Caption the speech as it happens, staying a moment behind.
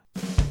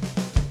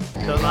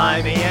The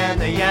Limey and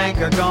the Yank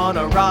are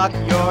gonna rock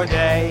your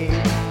day,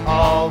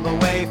 all the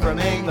way from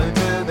England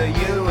to the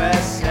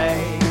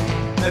USA.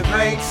 The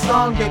great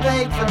song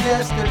debate from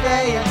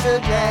yesterday and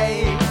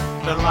today.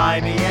 The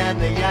Limey and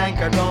the Yank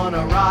are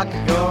gonna rock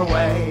your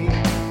way.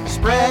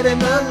 Spreading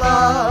the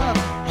love,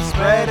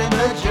 spreading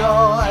the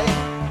joy,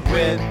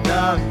 with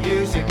the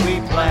music we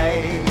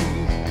play.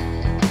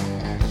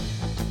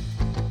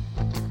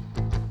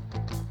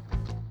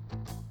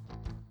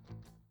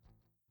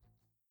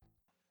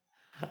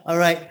 All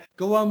right,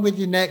 go on with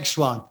your next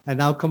one,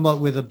 and I'll come up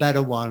with a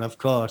better one, of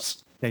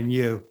course, than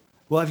you.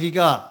 What have you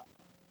got?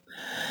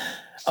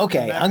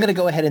 Okay, I'm going to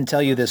go ahead and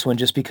tell you this one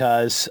just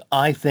because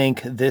I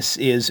think this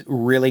is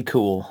really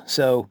cool.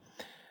 So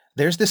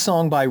there's this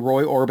song by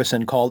Roy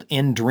Orbison called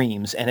In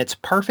Dreams, and it's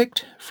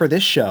perfect for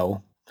this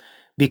show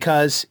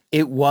because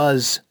it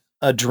was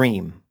a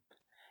dream.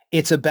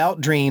 It's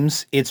about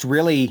dreams. It's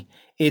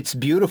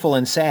beautiful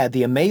and sad.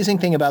 The amazing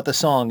thing about the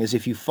song is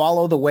if you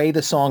follow the way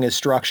the song is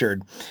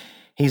structured,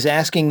 he's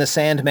asking the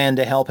Sandman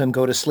to help him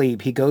go to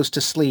sleep. He goes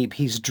to sleep.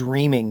 He's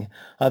dreaming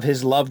of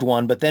his loved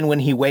one. But then when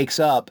he wakes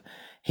up,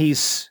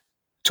 he's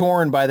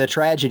torn by the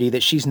tragedy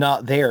that she's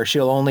not there.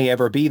 She'll only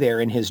ever be there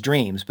in his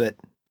dreams. But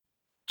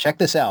check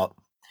this out.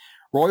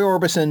 Roy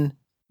Orbison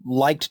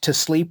liked to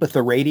sleep with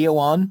the radio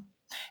on.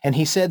 And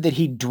he said that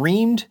he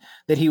dreamed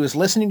that he was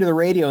listening to the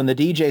radio and the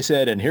DJ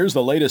said, and here's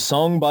the latest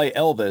song by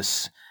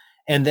Elvis.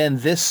 And then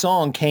this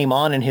song came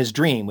on in his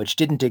dream, which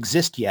didn't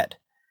exist yet.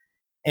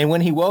 And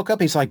when he woke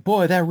up, he's like,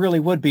 boy, that really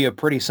would be a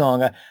pretty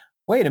song.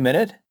 Wait a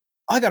minute.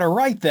 I got to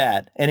write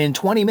that. And in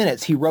 20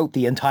 minutes, he wrote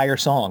the entire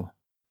song.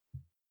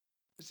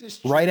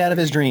 Right out of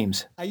his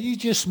dreams. Are you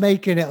just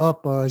making it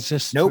up or is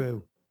this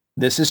true?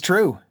 This is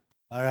true.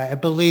 All right. I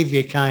believe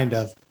you kind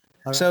of.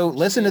 So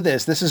listen to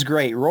this. This is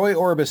great. Roy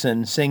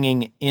Orbison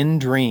singing In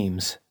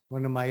Dreams.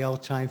 One of my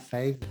all-time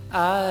favorites.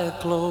 I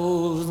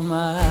close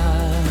my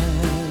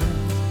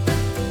eyes,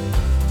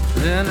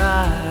 then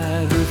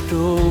I drift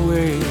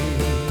away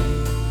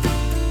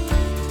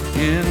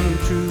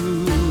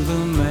into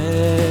the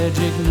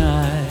magic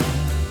night.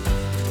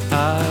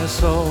 I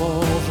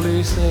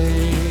softly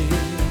say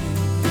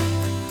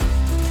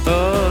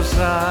a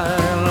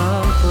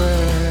silent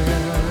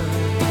prayer,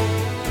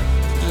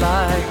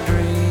 like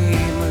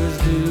dreamers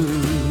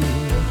do.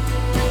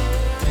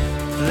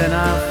 Then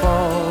I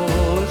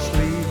fall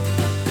asleep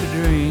to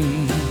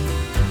dream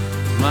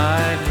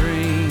my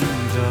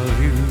dreams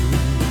of you.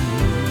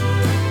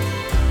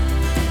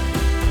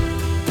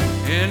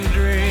 In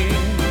dreams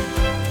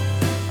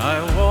I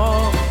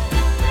walk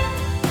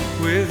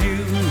with you.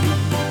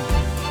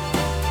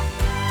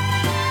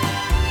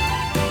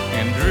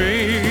 In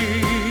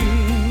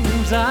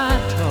dreams I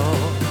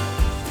talk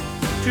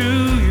to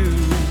you.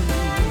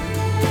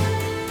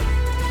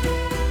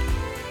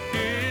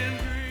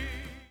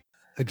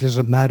 It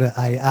doesn't matter.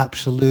 I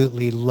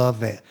absolutely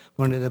love it.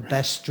 One of the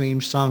best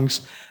dream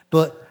songs.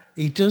 But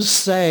he does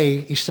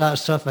say, he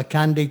starts off a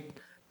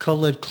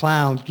candy-colored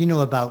clown. You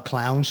know about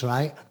clowns,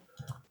 right?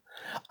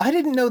 I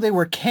didn't know they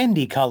were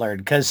candy-colored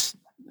because...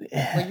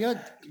 Well,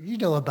 you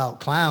know about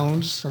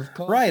clowns, of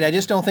course. Right. I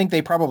just don't think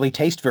they probably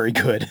taste very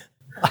good.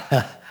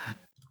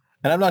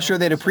 And I'm not sure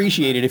they'd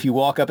appreciate it if you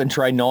walk up and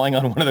try gnawing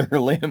on one of their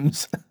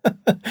limbs.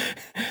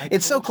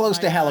 It's so close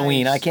to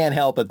Halloween. I can't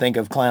help but think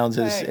of clowns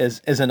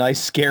as a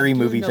nice, scary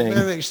movie thing.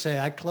 The lyrics say,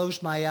 I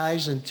close my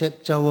eyes and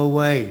tiptoe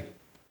away.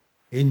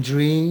 In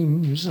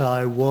dreams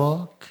I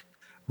walk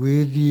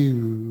with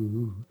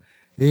you.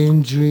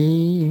 In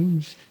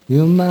dreams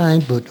you're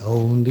mine, but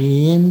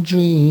only in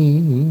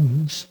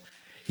dreams.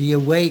 He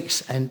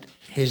awakes and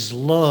his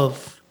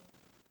love,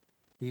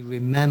 he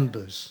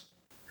remembers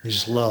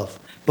his love.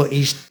 But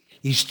he's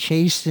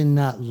chasing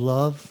that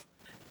love,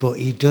 but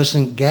he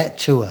doesn't get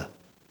to her.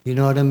 You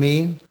know what I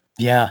mean?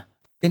 Yeah.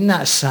 Isn't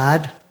that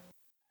sad?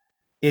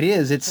 It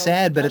is. It's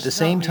sad, but at the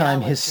same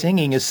time, his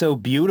singing is so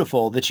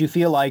beautiful that you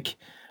feel like,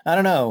 I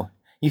don't know,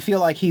 you feel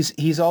like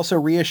he's also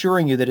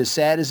reassuring you that as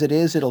sad as it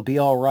is, it'll be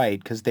all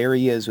right, because there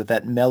he is with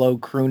that mellow,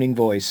 crooning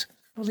voice.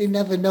 Well, he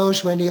never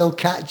knows when he'll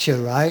catch her,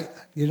 right?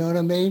 You know what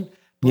I mean?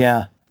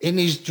 Yeah. In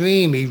his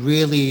dream, he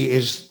really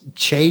is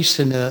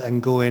chasing her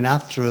and going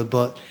after her,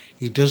 but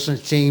he doesn't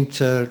seem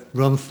to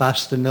run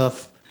fast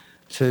enough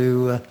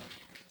to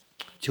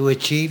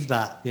achieve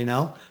that, you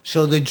know?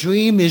 So the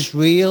dream is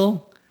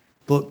real,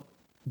 but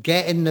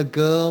getting the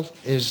girl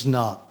is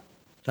not.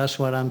 That's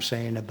what I'm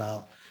saying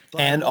about.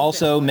 And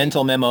also,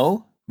 mental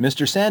memo,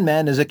 Mr.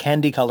 Sandman is a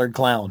candy-colored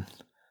clown.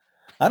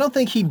 I don't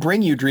think he'd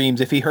bring you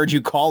dreams if he heard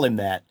you call him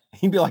that.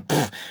 He'd be like,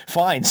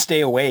 fine,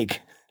 stay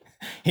awake.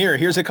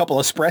 Here's a couple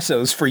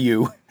espressos for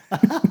you.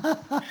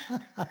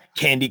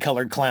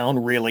 Candy-colored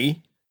clown,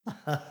 really?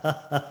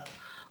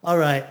 All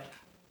right.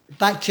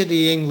 Back to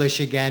the English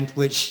again,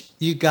 which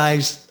you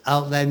guys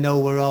out there know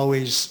we're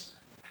always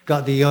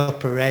got the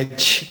upper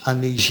edge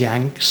on these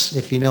Yanks,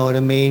 if you know what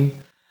I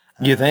mean.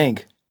 You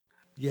think?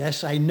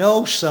 Yes, I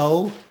know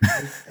so.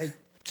 It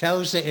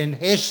tells it in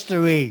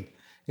history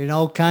in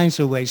all kinds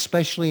of ways,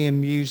 especially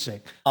in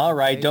music. All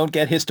right, don't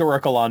get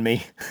historical on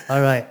me.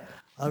 All right.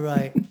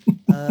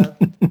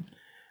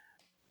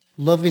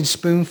 Loving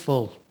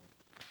Spoonful.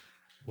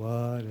 What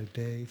a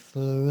day for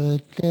a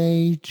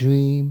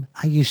daydream.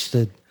 I used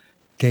to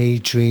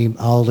daydream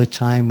all the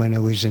time when I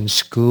was in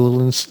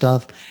school and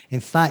stuff. In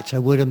fact, I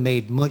would have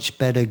made much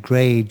better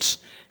grades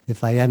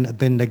if I hadn't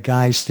been the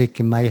guy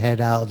sticking my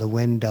head out of the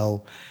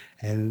window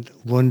and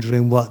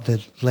wondering what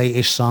the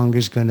latest song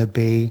is going to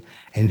be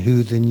and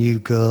who the new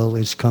girl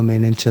is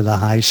coming into the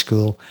high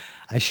school.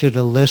 I should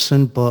have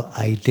listened, but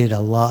I did a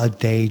lot of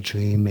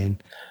daydreaming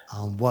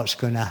on what's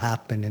going to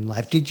happen in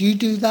life. Did you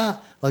do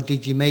that, or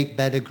did you make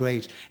better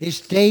grades? Is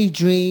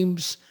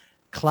daydreams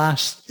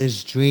classed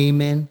as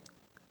dreaming?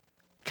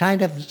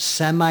 Kind of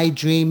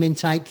semi-dreaming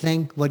type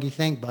thing? What do you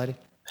think, buddy?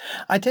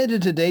 I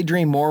tended to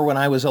daydream more when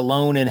I was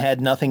alone and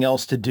had nothing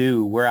else to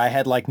do, where I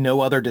had like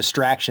no other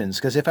distractions.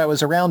 Because if I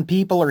was around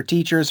people or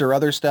teachers or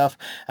other stuff,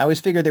 I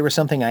always figured there was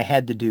something I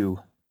had to do.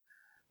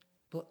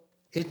 But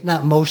isn't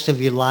that most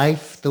of your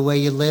life, the way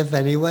you live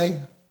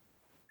anyway?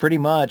 Pretty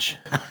much.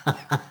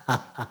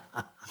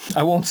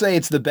 I won't say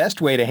it's the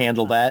best way to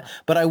handle that,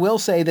 but I will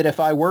say that if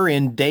I were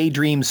in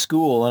daydream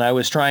school and I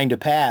was trying to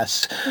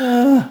pass,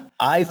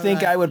 I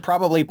think I would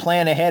probably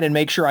plan ahead and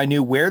make sure I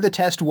knew where the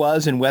test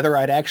was and whether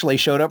I'd actually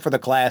showed up for the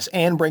class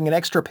and bring an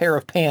extra pair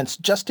of pants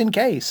just in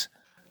case.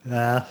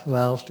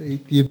 Well,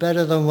 you're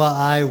better than what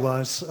I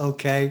was,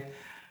 okay?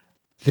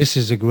 This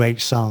is a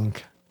great song.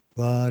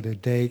 What a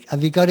day.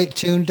 Have you got it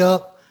tuned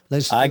up?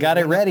 I got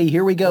it ready.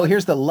 Here we go.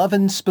 Here's the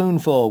Lovin'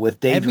 Spoonful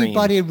with Daydream.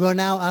 Everybody run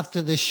out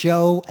after the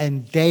show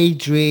and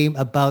daydream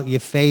about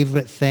your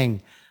favorite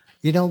thing.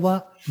 You know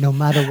what? No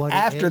matter what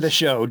after the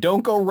show.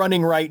 Don't go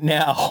running right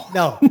now.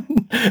 No.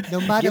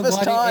 No matter Give us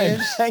what time. it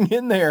is. Hang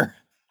in there.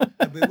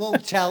 We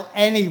won't tell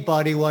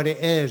anybody what it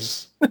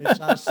is. It's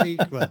our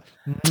secret.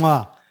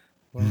 Mwah.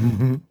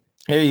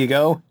 Here you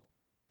go.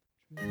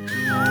 And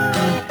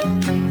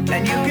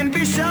you can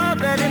be sure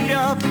that if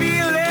you're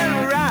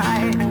feeling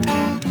right,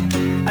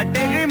 a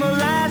daydream will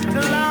last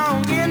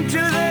long into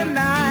the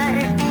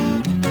night.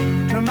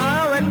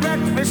 Tomorrow at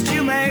breakfast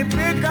you may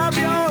pick up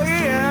your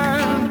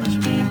ears,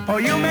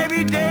 or you may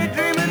be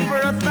daydreaming for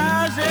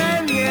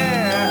 1,000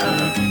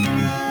 years.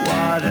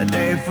 What a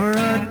day for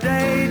a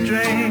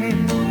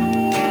daydream,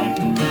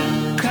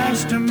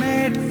 custom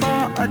made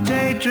for a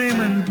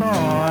daydreaming boy.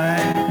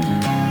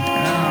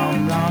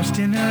 I'm lost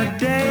in a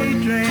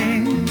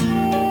daydream,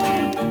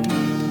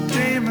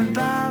 dreaming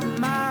about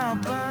my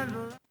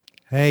bundle.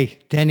 Hey,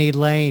 Denny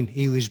Lane,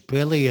 he was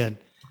brilliant.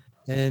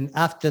 And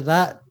after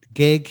that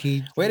gig,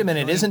 he... Wait a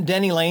minute. Isn't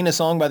Denny Lane a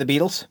song by the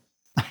Beatles?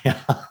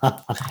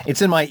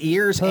 It's in my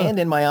ears and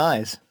in my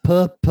eyes.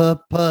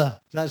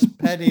 That's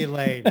Penny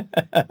Lane.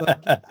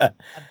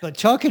 But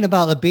talking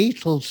about the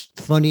Beatles,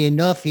 funny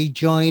enough, he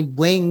joined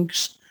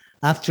Wings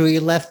after he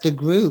left the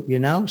group, you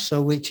know,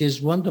 so which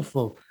is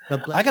wonderful.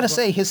 I got to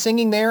say, his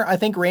singing there, I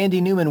think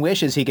Randy Newman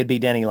wishes he could be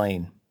Denny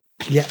Lane.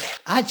 Yeah,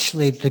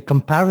 actually, the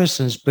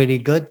comparison's pretty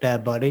good there,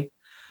 buddy.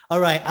 All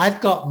right, I've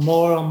got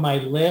more on my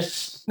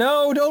list.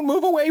 No, don't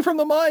move away from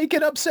the mic.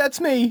 It upsets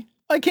me.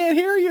 I can't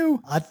hear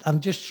you. I'm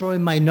just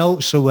throwing my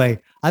notes away.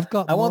 I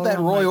want that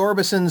Roy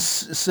Orbison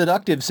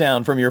seductive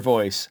sound from your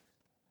voice.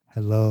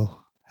 Hello.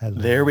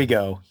 There we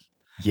go.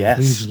 Yes.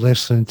 Please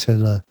listen to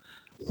the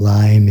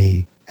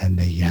Limey and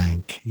the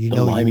Yank. You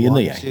know Limey you and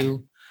the want Yank.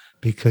 to,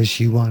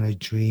 because you want to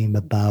dream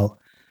about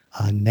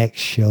our next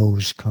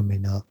shows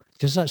coming up.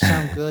 Does that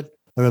sound good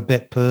or a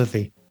bit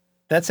pervy?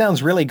 That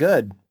sounds really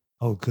good.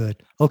 Oh,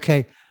 good.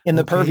 Okay. In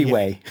the Okay, pervy yeah.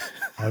 way.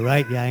 All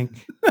right,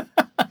 Yank.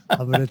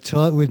 I'm going to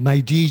talk with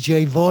my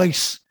DJ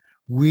voice.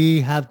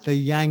 We have the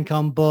Yank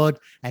on board,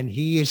 and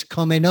he is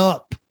coming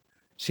up.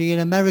 See, in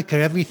America,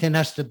 everything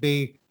has to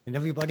be, and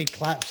everybody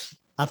claps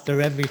after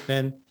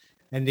everything.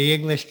 And the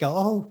English go,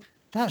 oh,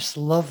 that's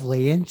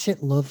lovely. Isn't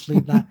it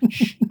lovely? That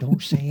Shh,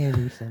 don't say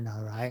anything,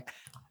 all right?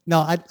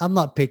 No, I'm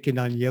not picking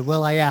on you.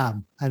 Well, I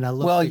am. And I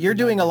love Well, you're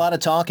picking on doing a you. lot of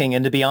talking,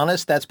 and to be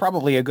honest, that's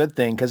probably a good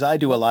thing because I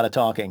do a lot of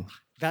talking.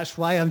 That's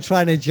why I'm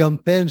trying to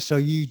jump in so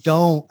you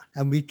don't,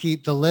 and we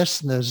keep the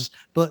listeners.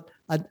 But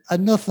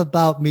enough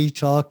about me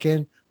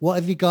talking. What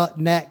have you got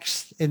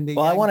next in the...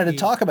 Well, I wanted to Yankee-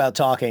 talk about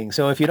talking,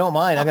 so if you don't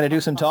mind, I'm going to do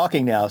some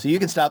talking now, so you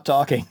can stop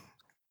talking.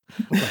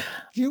 Do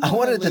you I wanna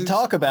wanted to lose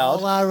talk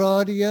about- all our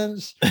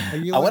audience. Or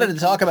you I wanna wanted to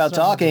talk keep about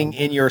some of talking them?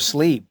 in your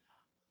sleep.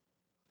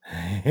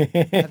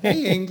 Are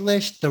they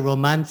English, the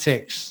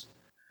Romantics?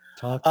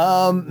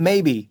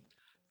 Maybe.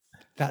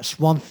 That's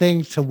one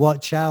thing to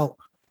watch out.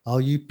 All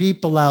you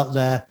people out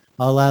there,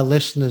 all our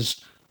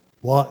listeners,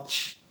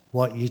 watch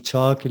what you're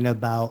talking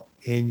about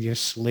in your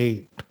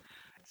sleep.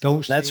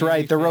 Don't say That's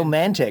right. The anything.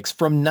 Romantics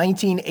from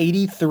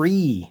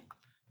 1983.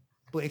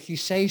 But if you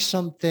say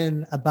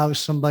something about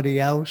somebody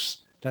else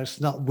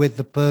that's not with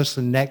the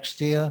person next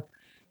to you,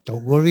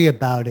 don't worry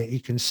about it.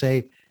 You can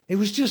say, it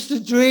was just a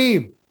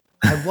dream.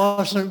 I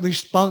wasn't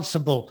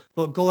responsible.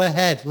 But go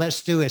ahead.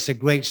 Let's do it. It's a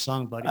great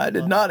song, buddy. I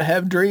did not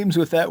have dreams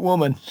with that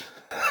woman.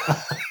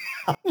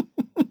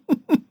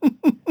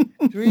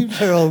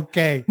 Dreams are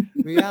okay.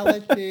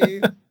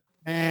 Reality,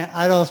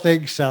 I don't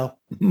think so.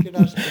 You can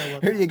ask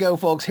Philip. Here you go,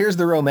 folks. Here's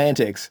the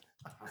Romantics.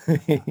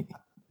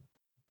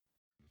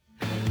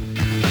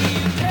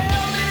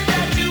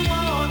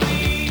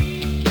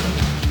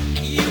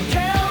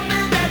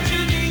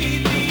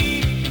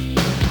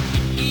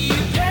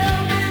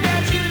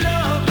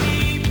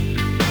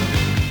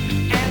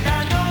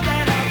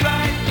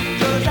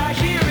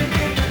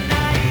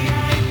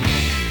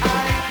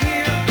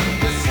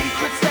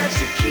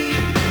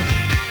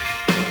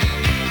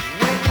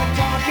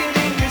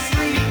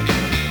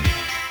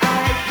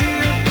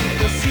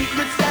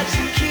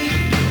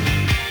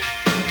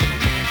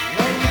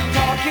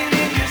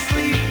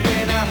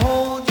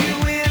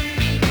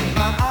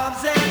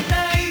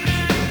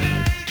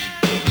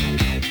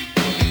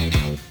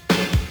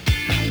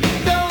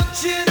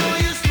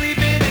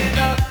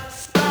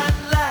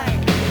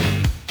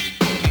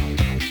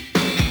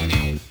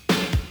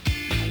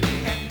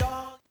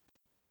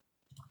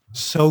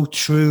 so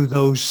true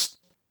those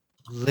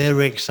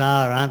lyrics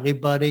are, aren't they,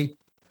 buddy?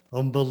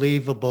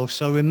 Unbelievable.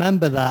 So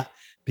remember that.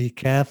 Be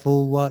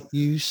careful what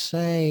you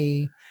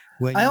say.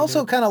 I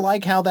also kind of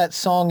like how that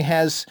song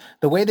has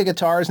the way the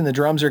guitars and the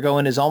drums are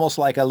going is almost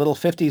like a little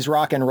 50s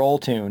rock and roll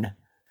tune.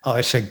 Oh,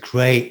 it's a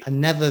great. I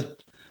never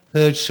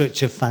heard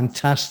such a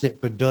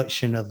fantastic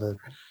production of it.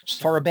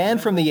 For a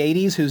band from the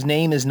 80s whose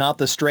name is not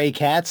the Stray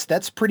Cats,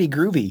 that's pretty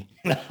groovy.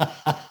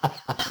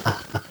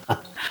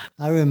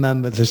 I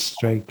remember the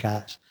Stray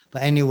Cats.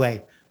 But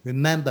anyway,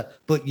 remember,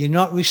 but you're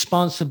not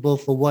responsible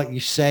for what you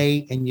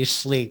say in your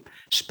sleep,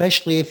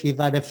 especially if you've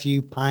had a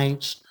few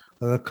pints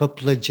or a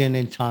couple of gin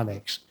and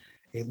tonics.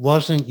 It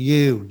wasn't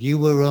you. You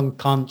were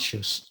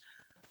unconscious.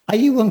 Are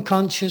you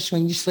unconscious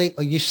when you sleep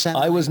or you semi?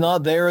 I was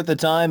not there at the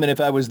time, and if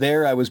I was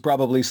there, I was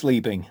probably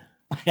sleeping.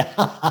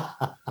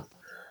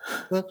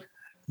 Well,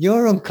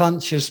 you're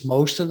unconscious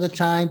most of the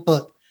time,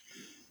 but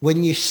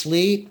when you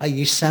sleep, are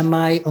you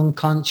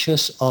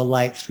semi-unconscious or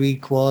like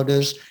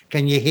 3/4?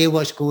 Can you hear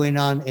what's going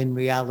on in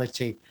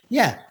reality?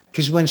 Yeah,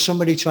 because when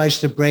somebody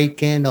tries to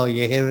break in or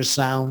you hear a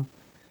sound,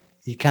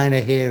 you kind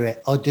of hear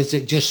it. Or does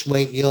it just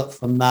wake you up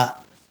from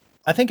that?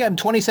 I think I'm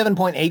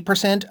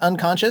 27.8%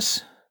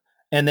 unconscious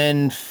and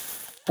then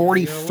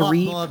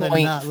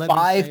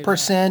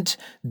 43.5%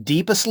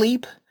 deep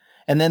asleep.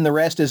 And then the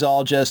rest is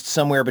all just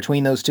somewhere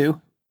between those two.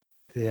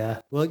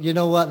 Yeah. Well, you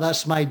know what?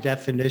 That's my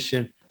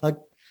definition.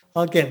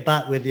 I'll get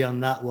back with you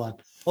on that one.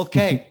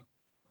 Okay.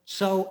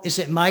 So is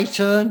it my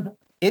turn?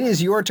 It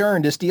is your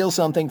turn to steal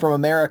something from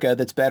America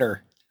that's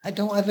better. I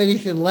don't have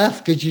anything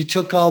left because you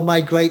took all my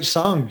great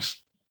songs.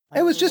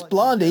 It was just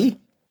Blondie.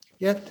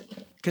 Yeah,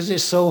 because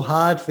it's so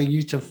hard for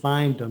you to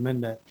find them,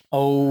 isn't it?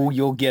 Oh,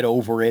 you'll get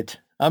over it.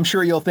 I'm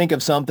sure you'll think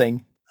of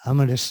something. I'm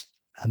going to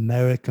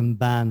American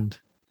band,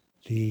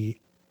 the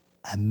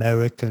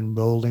American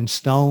Rolling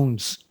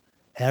Stones,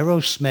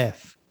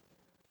 Aerosmith.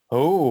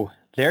 Oh,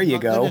 there you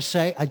go.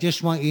 I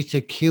just want you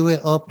to cue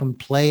it up and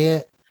play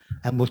it,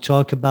 and we'll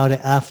talk about it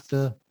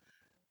after.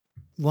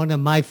 One of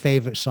my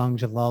favorite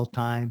songs of all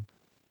time,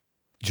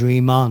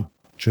 Dream On.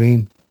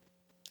 Dream.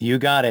 You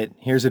got it.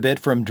 Here's a bit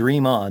from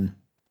Dream On.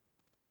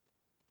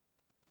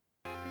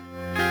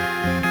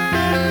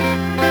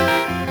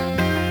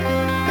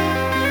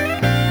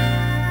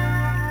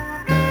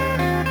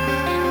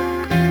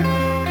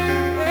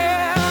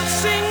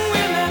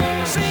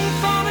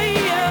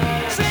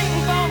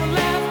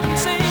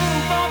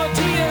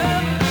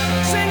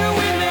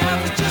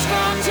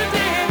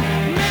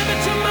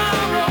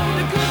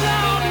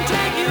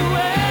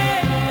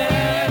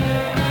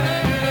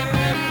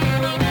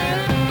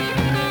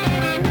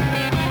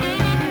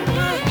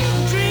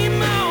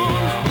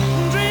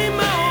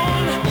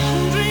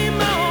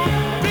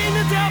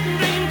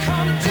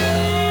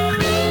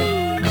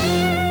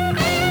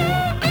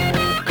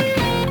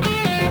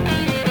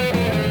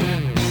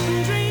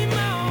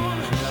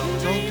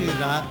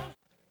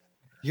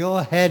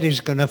 Your head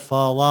is going to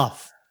fall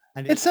off.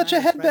 And it's such a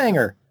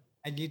headbanger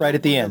right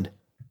at the end.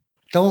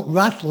 Don't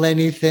rattle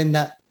anything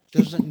that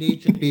doesn't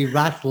need to be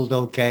rattled,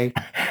 okay?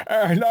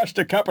 I lost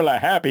a couple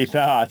of happy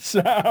thoughts,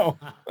 so...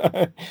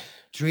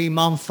 Dream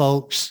on,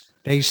 folks.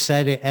 They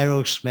said it,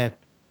 Aerosmith.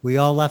 We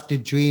all have to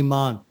dream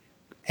on.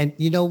 And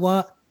you know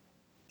what?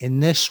 In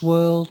this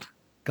world,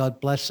 God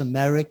bless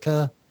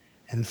America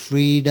and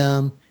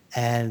freedom,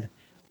 and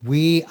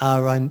we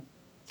are on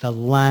the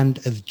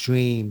land of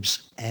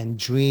dreams, and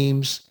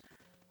dreams,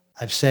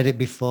 I've said it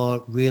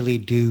before, really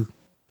do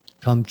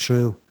come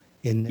true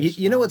in this.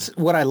 You know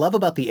what I love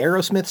about the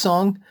Aerosmith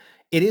song?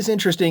 It is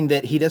interesting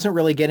that he doesn't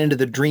really get into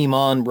the Dream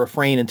On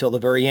refrain until the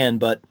very end,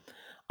 but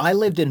I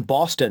lived in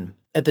Boston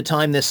at the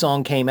time this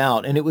song came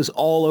out, and it was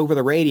all over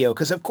the radio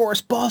because, of course,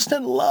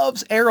 Boston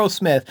loves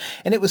Aerosmith,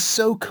 and it was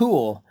so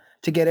cool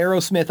to get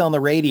Aerosmith on the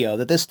radio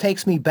that this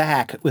takes me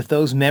back with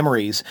those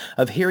memories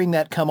of hearing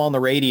that come on the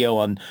radio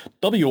on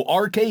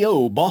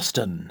WRKO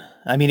Boston.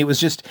 I mean, it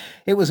was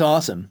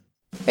awesome.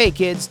 Hey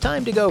kids,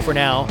 time to go for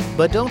now,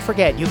 but don't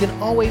forget you can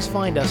always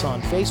find us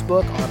on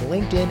Facebook, on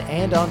LinkedIn,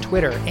 and on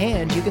Twitter,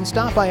 and you can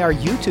stop by our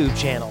YouTube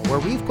channel where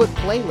we've put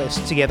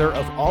playlists together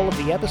of all of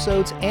the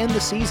episodes and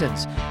the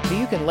seasons, so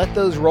you can let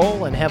those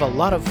roll and have a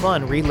lot of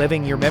fun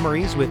reliving your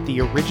memories with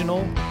the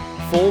original,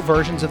 full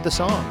versions of the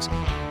songs.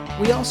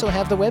 We also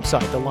have the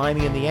website,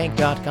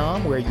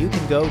 thelimeyandtheyank.com, where you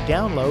can go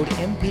download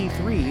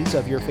MP3s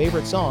of your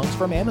favorite songs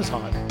from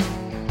Amazon.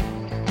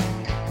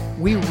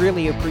 We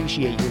really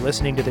appreciate you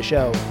listening to the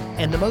show,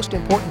 and the most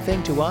important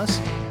thing to us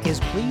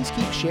is please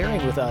keep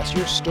sharing with us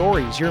your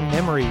stories, your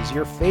memories,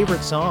 your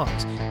favorite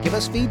songs. Give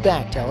us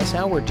feedback, tell us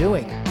how we're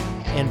doing,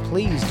 and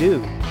please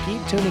do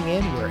keep tuning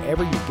in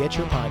wherever you get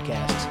your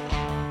podcasts.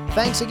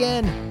 Thanks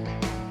again!